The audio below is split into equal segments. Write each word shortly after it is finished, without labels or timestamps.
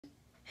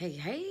Hey,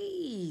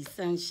 hey,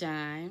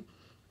 sunshine.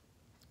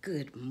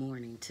 Good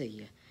morning to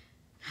you.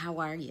 How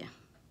are you?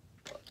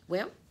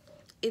 Well,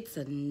 it's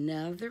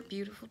another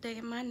beautiful day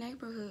in my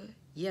neighborhood.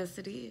 Yes,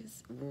 it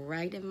is.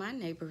 Right in my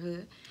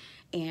neighborhood.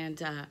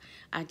 And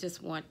I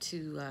just want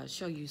to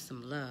show you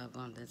some love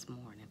on this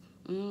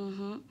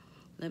morning.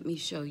 Let me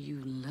show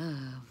you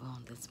love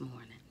on this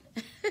morning.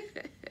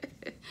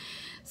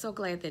 So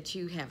glad that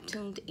you have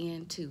tuned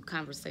in to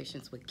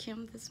Conversations with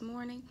Kim this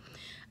morning.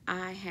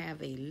 I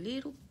have a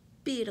little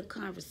bit of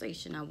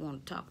conversation I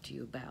want to talk to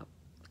you about.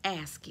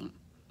 Asking.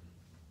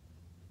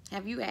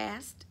 Have you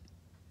asked?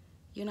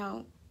 You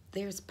know,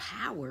 there's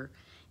power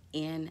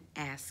in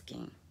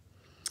asking.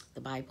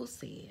 The Bible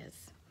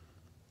says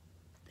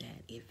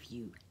that if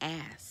you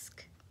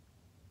ask,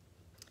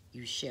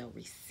 you shall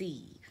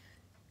receive.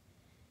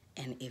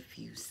 And if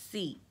you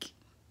seek,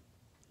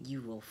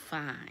 you will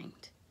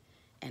find.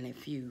 And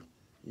if you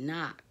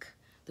knock,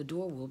 the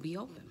door will be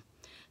open.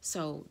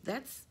 So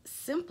that's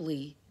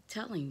simply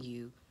telling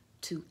you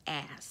to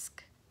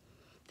ask.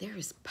 There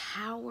is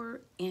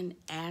power in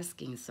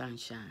asking,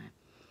 sunshine.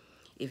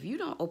 If you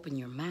don't open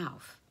your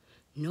mouth,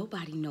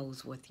 nobody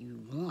knows what you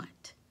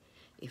want.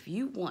 If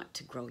you want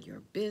to grow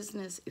your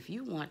business, if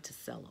you want to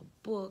sell a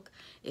book,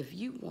 if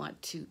you want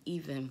to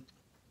even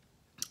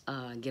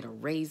get a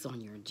raise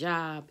on your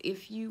job,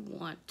 if you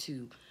want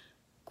to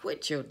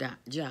quit your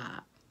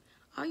job,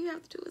 all you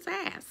have to do is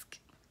ask.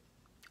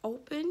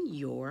 Open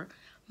your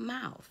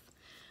mouth.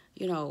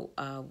 You know,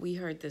 I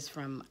heard this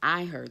from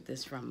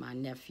my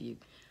nephew,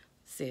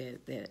 said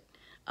that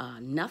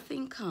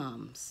nothing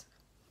comes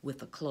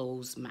with a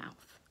closed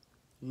mouth.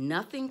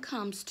 Nothing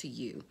comes to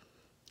you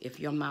if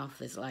your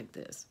mouth is like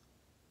this.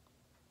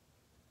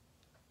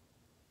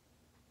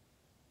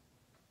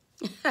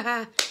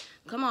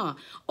 Come on,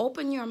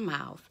 open your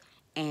mouth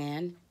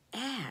and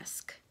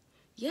ask.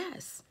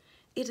 Yes,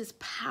 it is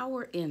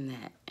power in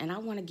that. And I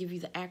want to give you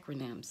the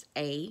acronyms.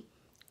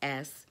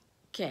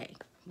 A-S-K.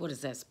 What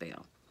does that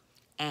spell?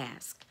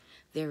 Ask.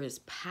 There is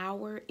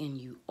power in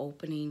you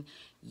opening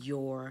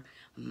your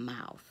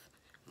mouth.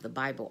 The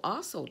Bible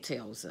also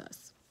tells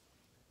us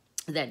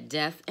that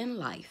death and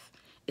life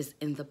is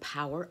in the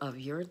power of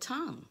your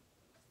tongue.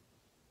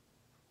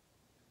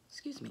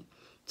 Excuse me.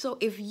 So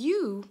if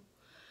you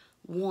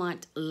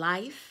want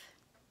life,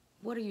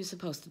 what are you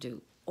supposed to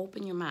do?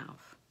 Open your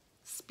mouth.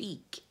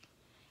 Speak.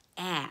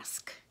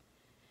 Ask.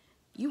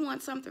 You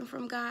want something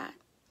from God?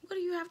 What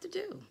do you have to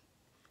do?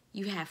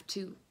 You have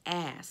to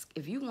ask.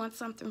 If you want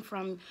something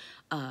from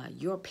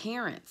your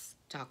parents,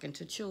 talking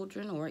to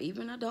children or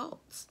even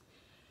adults,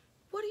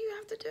 what do you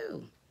have to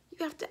do?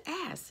 You have to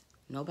ask.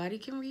 Nobody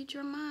can read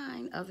your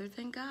mind other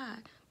than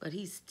God, but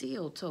he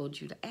still told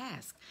you to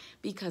ask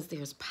because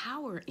there's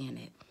power in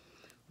it.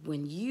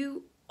 When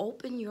you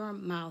open your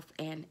mouth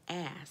and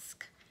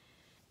ask,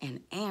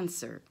 an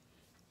answer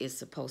is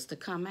supposed to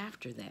come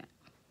after that.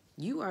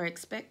 You are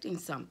expecting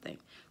something.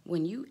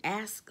 When you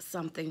ask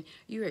something,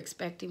 you're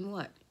expecting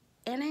what?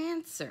 An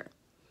answer.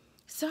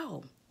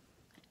 So,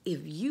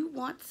 if you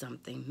want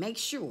something, make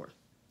sure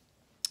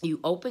you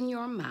open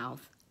your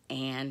mouth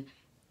and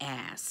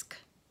ask.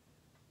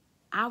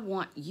 I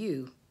want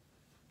you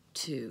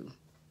to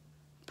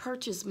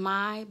purchase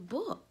my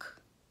book,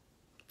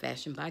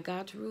 Fashioned by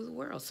God to Rule the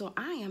World. So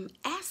I am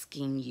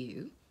asking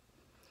you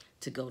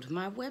to go to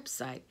my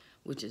website,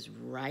 which is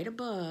right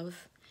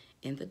above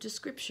in the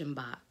description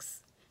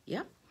box.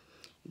 Yep.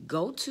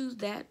 Go to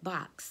that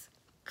box.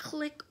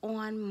 Click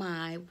on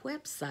my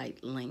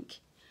website link.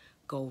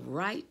 Go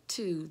right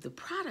to the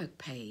product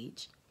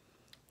page.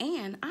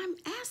 And I'm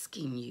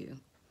asking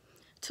you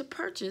to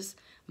purchase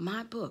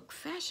my book,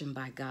 Fashioned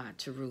by God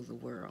to Rule the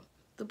World.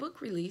 The book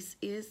release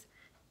is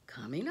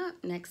coming up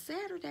next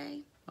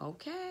Saturday.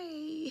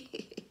 Okay.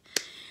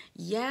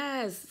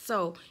 Yes,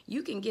 so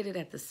you can get it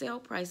at the sale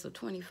price of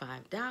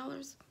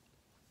 $25.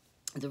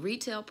 The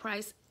retail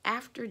price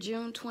after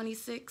June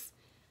 26th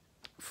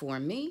for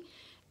me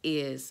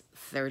is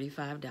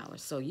 $35.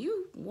 So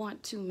you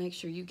want to make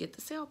sure you get the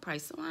sale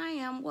price. So I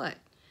am what?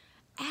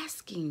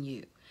 Asking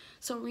you.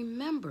 So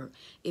remember,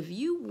 if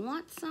you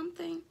want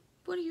something,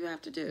 what do you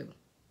have to do?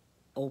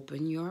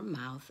 Open your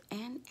mouth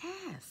and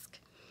ask.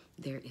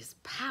 There is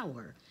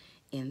power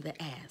in the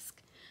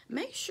ask.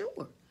 Make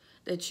sure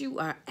that you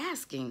are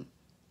asking,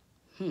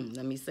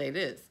 let me say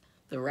this,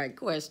 the right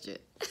question.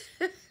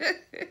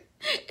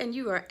 And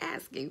you are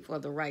asking for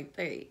the right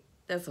thing.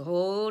 That's a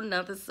whole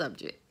nother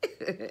subject.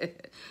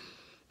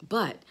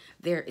 But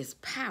there is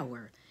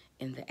power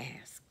in the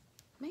ask.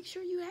 Make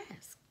sure you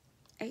ask.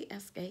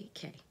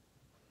 A-S-A-K.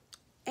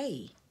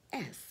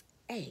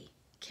 A-S-A-K.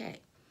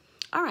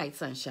 All right,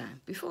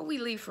 sunshine, before we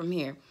leave from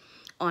here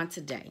on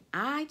today,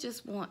 I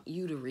just want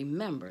you to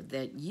remember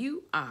that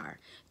you are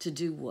to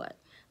do what?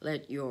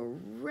 Let your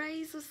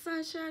rays of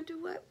sunshine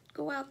do what?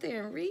 Go out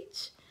there and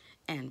reach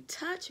and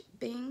touch,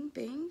 bing,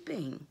 bing,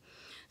 bing,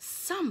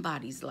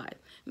 somebody's life.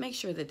 Make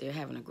sure that they're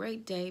having a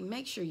great day.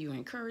 Make sure you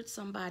encourage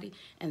somebody.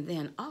 And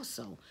then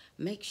also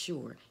make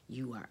sure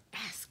you are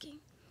asking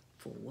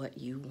for what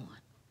you want.